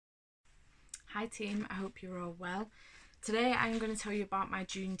Hi team, I hope you're all well. Today I'm going to tell you about my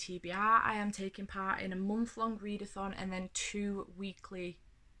June TBR. I am taking part in a month-long readathon and then 2 weekly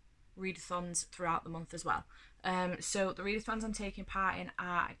readathons throughout the month as well. So the readathons I'm taking part in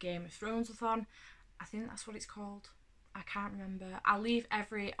are Game of Thronesathon. I think that's what it's called. I can't remember. I'll leave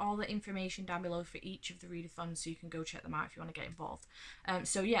all the information down below for each of the readathons so you can go check them out if you want to get involved.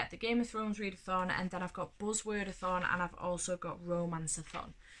 So yeah, the Game of Thrones readathon, and then I've got Buzzwordathon, and I've also got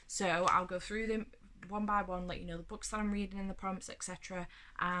Romanceathon. So I'll go through them one by one, let you know the books that I'm reading and the prompts, etc.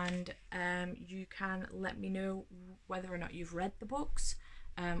 And you can let me know whether or not you've read the books,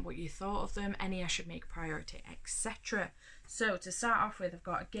 what you thought of them, any I should make priority, etc. So to start off with, I've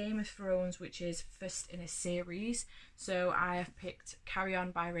got a Game of Thrones, which is first in a series. So I have picked Carry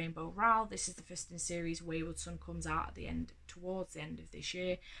On by Rainbow Rowell. This is the first in series. Wayward Son comes out at the end, towards the end of this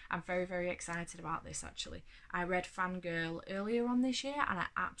year. I'm very, very excited about this actually. I read Fangirl earlier on this year and I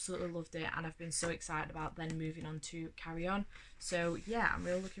absolutely loved it, and I've been so excited about then moving on to Carry On. So yeah, I'm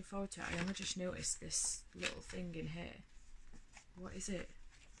really looking forward to it. I only just noticed this little thing in here. What is it?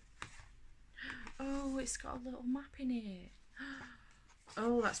 Oh, it's got a little map in it.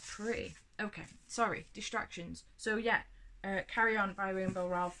 Oh, that's pretty. Okay, sorry, distractions. So yeah, Carry On by Rainbow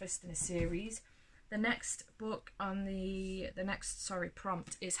Rowell, first in a series. The next book on the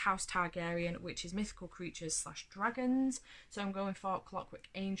prompt is House Targaryen, which is mythical creatures / dragons. So I'm going for Clockwork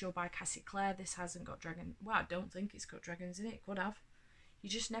Angel by Cassie Clare. This hasn't got dragon. Well, I don't think it's got dragons in it. It could have. You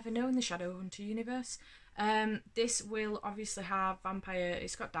just never know in the Shadowhunter universe. This will obviously have vampire.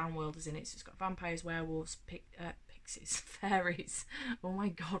 It's got downworlders in it, so it's got vampires, werewolves, pixies, fairies. Oh my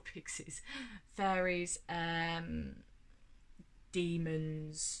god, pixies, fairies,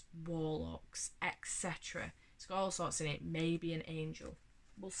 demons, warlocks, etc. It's got all sorts in it. Maybe an angel.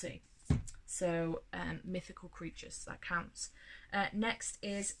 We'll see. So mythical creatures, that counts. Next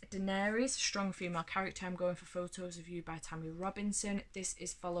is Daenerys, strong female character. I'm going for Photos of You by Tammy Robinson. This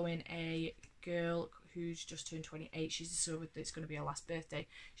is following a girl who's just turned 28. She's discovered that it's going to be her last birthday.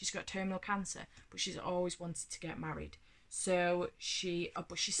 She's got terminal cancer, but she's always wanted to get married. So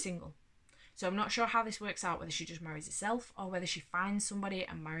but she's single. So I'm not sure how this works out, whether she just marries herself or whether she finds somebody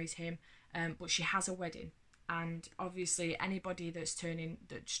and marries him. But she has a wedding. And obviously anybody that's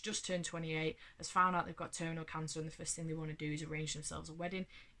just turned 28 has found out they've got terminal cancer, and the first thing they want to do is arrange themselves a wedding.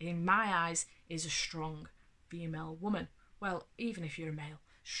 In my eyes, is a strong female woman. Well, even if you're a male,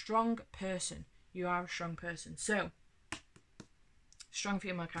 strong person. You are a strong person. So, strong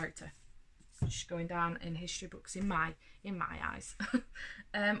female character. She's going down in history books in my eyes.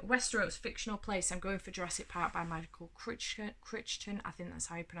 Westeros, fictional place. I'm going for Jurassic Park by Michael Crichton. I think that's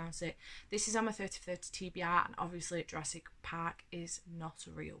how you pronounce it. This is on my 30/30 TBR, and obviously Jurassic Park is not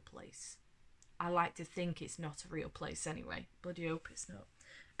a real place. I like to think it's not a real place anyway. Bloody hope it's not.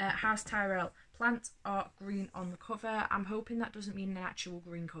 House Tyrell, plant art green on the cover. I'm hoping that doesn't mean an actual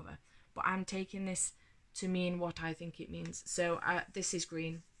green cover, but I'm taking this to mean what I think it means. So this is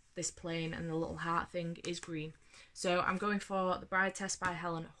green. This plane and the little heart thing is green. So I'm going for The Bride Test by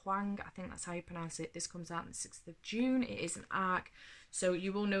Helen Huang. I think that's how you pronounce it. This comes out on the 6th of June. It is an arc. So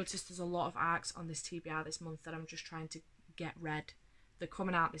you will notice there's a lot of arcs on this TBR this month that I'm just trying to get read. They're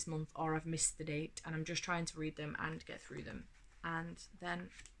coming out this month, or I've missed the date, and I'm just trying to read them and get through them and then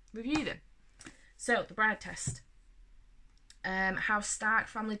review them. So The Bride Test. How Stark,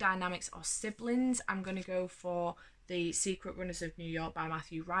 family dynamics or siblings. I'm going to go for The Secret Runners of New York by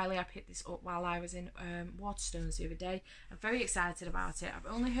Matthew Riley. I picked this up while I was in Waterstones the other day. I'm very excited about it.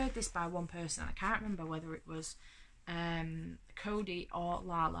 I've only heard this by one person. I can't remember whether it was Cody or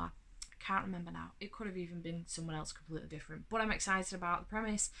Lala. I can't remember now. It could have even been someone else completely different. But I'm excited about the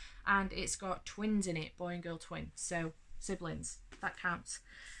premise, and it's got twins in it, boy and girl twin. So siblings, that counts.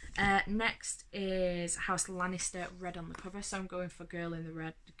 Next is House Lannister, red on the cover. So I'm going for Girl in the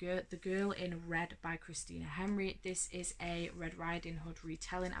Red. The Girl in Red by Christina Henry. This is a Red Riding Hood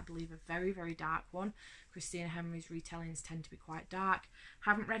retelling. I believe a very, very dark one. Christina Henry's retellings tend to be quite dark.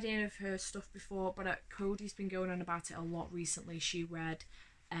 Haven't read any of her stuff before, but Cody's been going on about it a lot recently. She read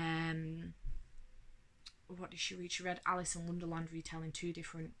what did she read? She read Alice in Wonderland retelling, 2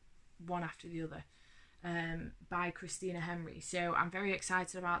 different, one after the other. By Christina Henry. So I'm very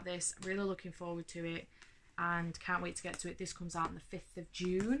excited about this, really looking forward to it, and can't wait to get to it. This comes out on the 5th of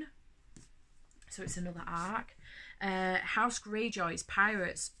June, so it's another arc. House Greyjoy's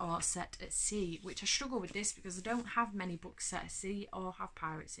pirates are set at sea, which I struggle with this because I don't have many books set at sea or have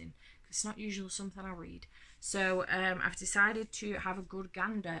pirates in, because it's not usually something I read. So I've decided to have a good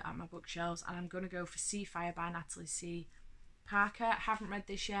gander at my bookshelves, and I'm going to go for Seafire by Natalie C. Parker. Haven't read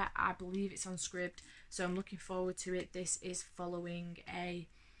this yet. I believe it's on Scribd, so I'm looking forward to it. This is following a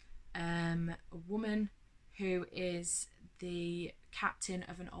a woman who is the captain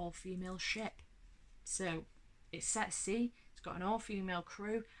of an all-female ship. So it's set at sea, it's got an all-female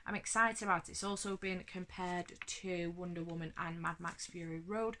crew. I'm excited about it. It's also been compared to Wonder Woman and Mad Max Fury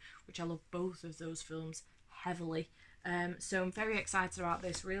Road, which I love both of those films heavily. So I'm very excited about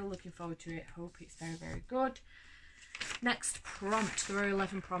this, really looking forward to it. Hope it's very, very good. Next prompt. There are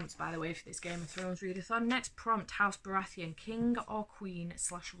 11 prompts, by the way, for this Game of Thrones readathon. Next prompt, House Baratheon, king or queen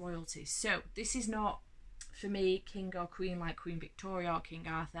 / royalty. So this is not, for me, king or queen like Queen Victoria or King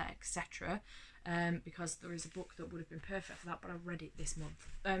Arthur, etc. Because there is a book that would have been perfect for that, but I read it this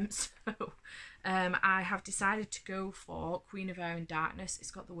month. I have decided to go for Queen of Air and Darkness.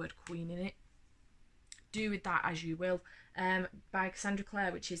 It's got the word queen in it. Do with that as you will. By Cassandra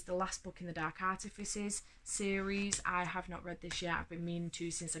Clare, which is the last book in the Dark Artifices series. I have not read this yet. I've been meaning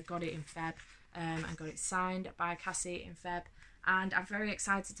to since I got it in Feb, and got it signed by Cassie in Feb. And I'm very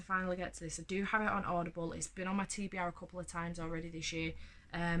excited to finally get to this. I do have it on Audible. It's been on my TBR a couple of times already this year,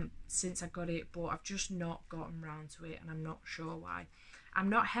 since I got it, but I've just not gotten round to it, and I'm not sure why. I'm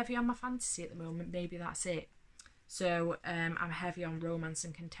not heavy on my fantasy at the moment. Maybe that's it. So I'm heavy on romance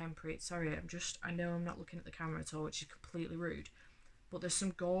and contemporary. Sorry, I know I'm not looking at the camera at all, which is completely rude. But there's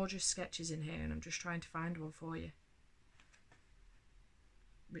some gorgeous sketches in here, and I'm just trying to find one for you,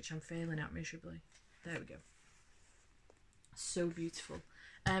 which I'm failing at miserably. There we go. So beautiful.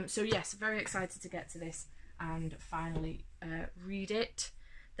 So yes, very excited to get to this and finally read it.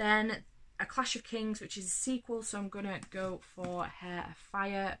 Then A Clash of Kings, which is a sequel, so I'm going to go for Hair of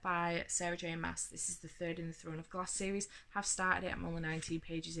Fire by Sarah J. Maas. This is the third in the Throne of Glass series. Have started it, I'm only 19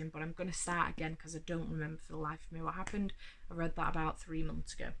 pages in, but I'm going to start again because I don't remember for the life of me what happened. I read that about 3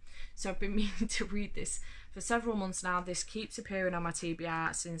 months ago. So I've been meaning to read this for several months now. This keeps appearing on my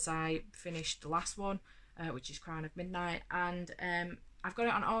TBR since I finished the last one, which is Crown of Midnight, and I've got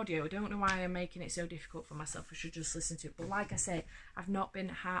it on audio. I don't know why I'm making it so difficult for myself. I should just listen to it. But like I say, I've not been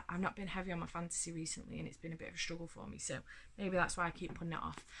heavy on my fantasy recently, and it's been a bit of a struggle for me. So maybe that's why I keep putting it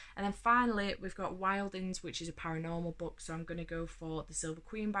off. And then finally, we've got Wildings, which is a paranormal book. So I'm going to go for The Silver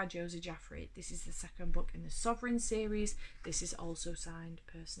Queen by Josie Jaffrey. This is the second book in the Sovereign series. This is also signed,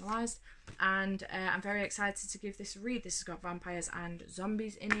 personalised, and I'm very excited to give this a read. This has got vampires and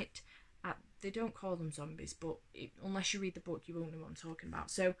zombies in it. They don't call them zombies, but unless you read the book, you won't know what I'm talking about.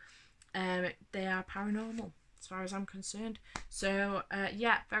 So they are paranormal, as far as I'm concerned. So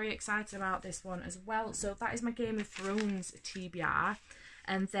yeah, very excited about this one as well. So that is my Game of Thrones TBR.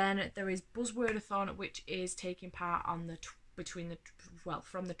 And then there is Buzzwordathon, which is taking part on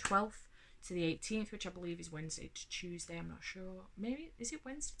from the 12th to the 18th, which I believe is Wednesday to Tuesday. I'm not sure. Maybe, is it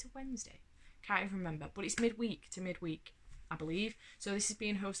Wednesday to Wednesday? Can't even remember. But it's midweek to midweek, I believe. So this is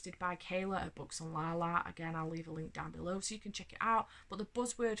being hosted by Kayla at Books on Lala. Again, I'll leave a link down below so you can check it out. But the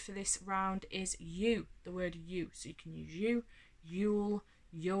buzzword for this round is you, the word you. So you can use you, you'll,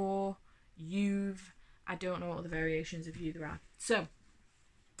 your, you've. I don't know what other variations of you there are. So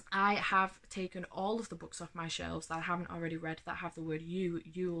I have taken all of the books off my shelves that I haven't already read that have the word you,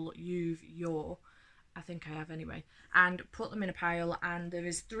 you'll, you've, your. I think I have anyway, and put them in a pile, and there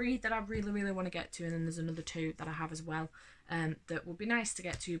is 3 that I really, really want to get to, and then there's another 2 that I have as well, that would be nice to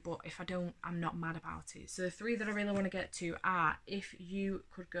get to, but if I don't, I'm not mad about it. So the 3 that I really want to get to are If You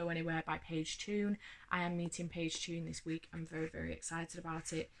Could Go Anywhere by Paige Toon. I am meeting Paige Toon this week. I'm very, very excited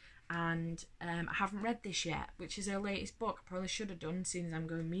about it, and I haven't read this yet, which is her latest book. I probably should have done, seeing as I'm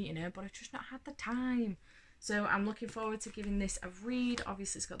going meeting her, but I've just not had the time. So I'm looking forward to giving this a read.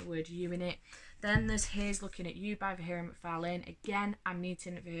 Obviously, it's got the word you in it. Then there's Here's Looking at You by Vahira McFarlane. Again, I'm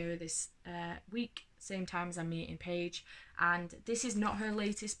meeting Vahira this week, same time as I'm meeting Paige. And this is not her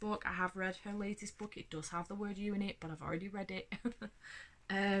latest book. I have read her latest book. It does have the word you in it, but I've already read it.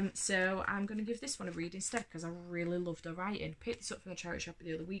 So I'm going to give this one a read instead because I really loved her writing. Picked this up from the charity shop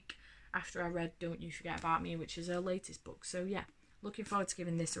the other week after I read Don't You Forget About Me, which is her latest book. So yeah. Looking forward to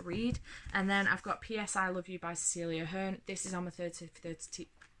giving this a read. And then I've got P.S. I Love You by Cecilia Ahern. This is on my 30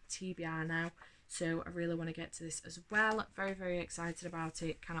 TBR now, so I really want to get to this as well. Very, very excited about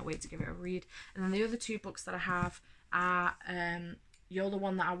it. Cannot wait to give it a read. And then the other 2 books that I have are You're the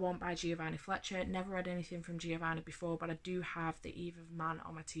One That I Want by Giovanni Fletcher. Never read anything from Giovanni before, but I do have The Eve of Man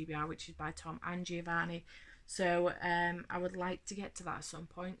on my TBR, which is by Tom and Giovanni. So I would like to get to that at some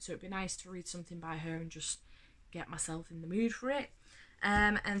point. So it'd be nice to read something by her and just get myself in the mood for it.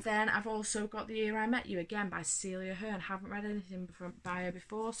 And then I've also got The Year I Met You, again by Cecilia Ahern. Haven't read anything by her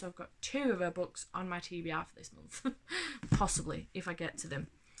before, so I've got 2 of her books on my TBR for this month. Possibly, if I get to them.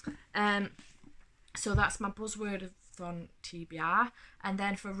 So that's my Buzzwordathon TBR. And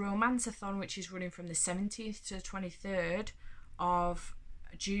then for Romanceathon, which is running from the 17th to the 23rd of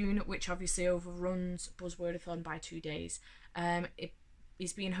June, which obviously overruns Buzzwordathon by 2 days. It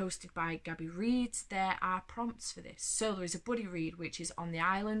is being hosted by Gabby Reed. There are prompts for this. So there is a buddy read, which is On the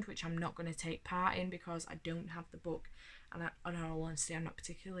Island, which I'm not going to take part in because I don't have the book. And in all honesty, I'm not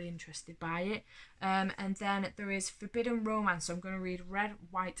particularly interested by it. And then there is Forbidden Romance. So I'm going to read Red,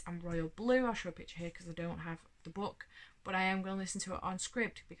 White and Royal Blue. I'll show a picture here because I don't have the book. But I am going to listen to it on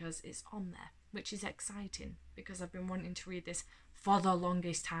script because it's on there, which is exciting because I've been wanting to read this for the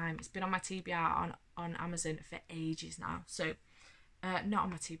longest time. It's been on my TBR on Amazon for ages now. So, not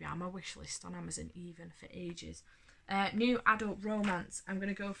on my TBR, my wish list on Amazon even for ages. New adult romance. I'm going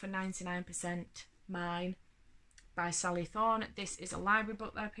to go for 99% Mine by Sally Thorne. This is a library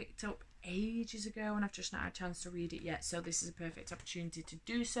book that I picked up ages ago and I've just not had a chance to read it yet, so this is a perfect opportunity to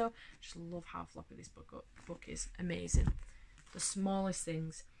do so. Just love how floppy this book is. Amazing. The smallest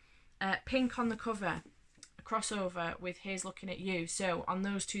things. Pink on the cover, a crossover with Here's Looking at You. So on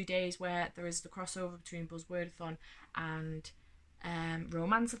those 2 days where there is the crossover between Buzzwordathon and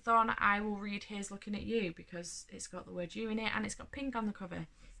Romanceathon, I will read Here's Looking at You because it's got the word you in it and it's got pink on the cover.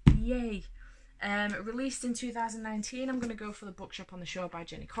 Yay. Released in 2019, I'm going to go for The Bookshop on the Shore by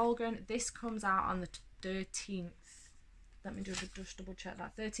Jenny Colgan. This comes out on the 13th. Let me just double check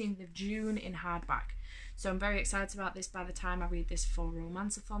that. 13th of June in hardback. So I'm very excited about this. By the time I read this for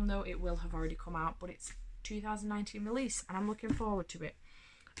Romanceathon though, it will have already come out, but it's 2019 release and I'm looking forward to it.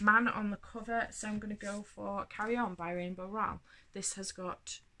 Man on the cover, so I'm going to go for Carry On by Rainbow Rowell. This has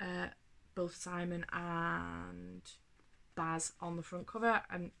got both Simon and Baz on the front cover.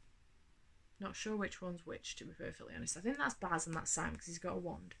 I'm not sure which one's which, to be perfectly honest. I think that's Baz and that's Simon because he's got a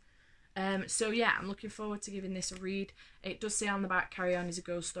wand. So yeah, I'm looking forward to giving this a read. It does say on the back, Carry On is a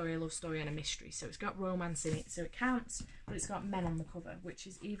ghost story, a love story and a mystery. So it's got romance in it, so it counts, but it's got men on the cover, which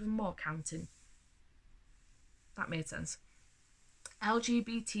is even more counting. That made sense.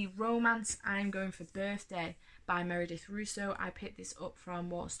 LGBT romance, I'm going for Birthday by Meredith Russo. I picked this up from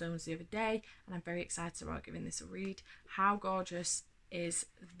Waterstones the other day and I'm very excited about giving this a read. How gorgeous is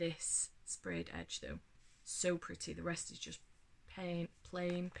this sprayed edge though? So pretty. The rest is just plain.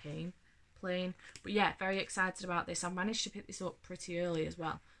 But yeah, very excited about this. I've managed to pick this up pretty early as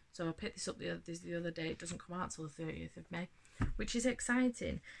well. So I picked this up the other day. It doesn't come out till the 30th of May, which is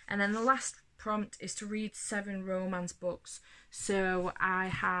exciting. And then the last prompt is to read 7 romance books. So I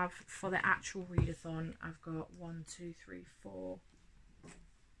have, for the actual readathon, I've got 1, 2, 3, 4,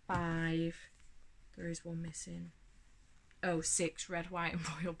 5. There is one missing. Oh, 6, Red, White and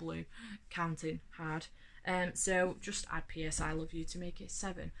Royal Blue. Counting hard. So just add PS I Love You to make it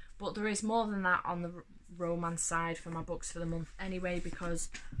 7. But there is more than that on the romance side for my books for the month anyway, because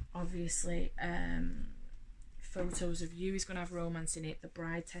obviously Photos of You is going to have romance in it. The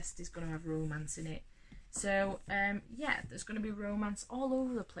Bride Test is going to have romance in it. So yeah, there's going to be romance all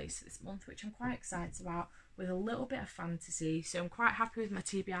over the place this month, which I'm quite excited about, with a little bit of fantasy. So I'm quite happy with my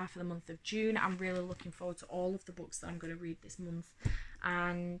TBR for the month of June. I'm really looking forward to all of the books that I'm going to read this month.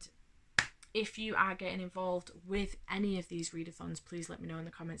 And if you are getting involved with any of these readathons, please let me know in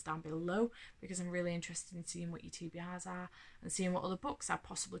the comments down below, because I'm really interested in seeing what your TBRs are and seeing what other books I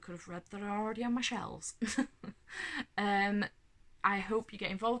possibly could have read that are already on my shelves. I hope you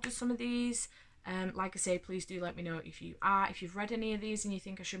get involved with some of these. Like I say, please do let me know if you've read any of these and you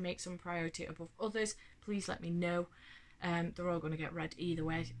think I should make some priority above others. Please let me know. They're all going to get read either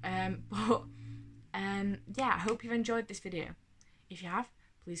way. Yeah, I hope you've enjoyed this video. If you have,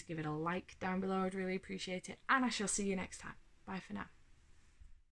 please give it a like down below. I'd really appreciate it. And I shall see you next time. Bye for now.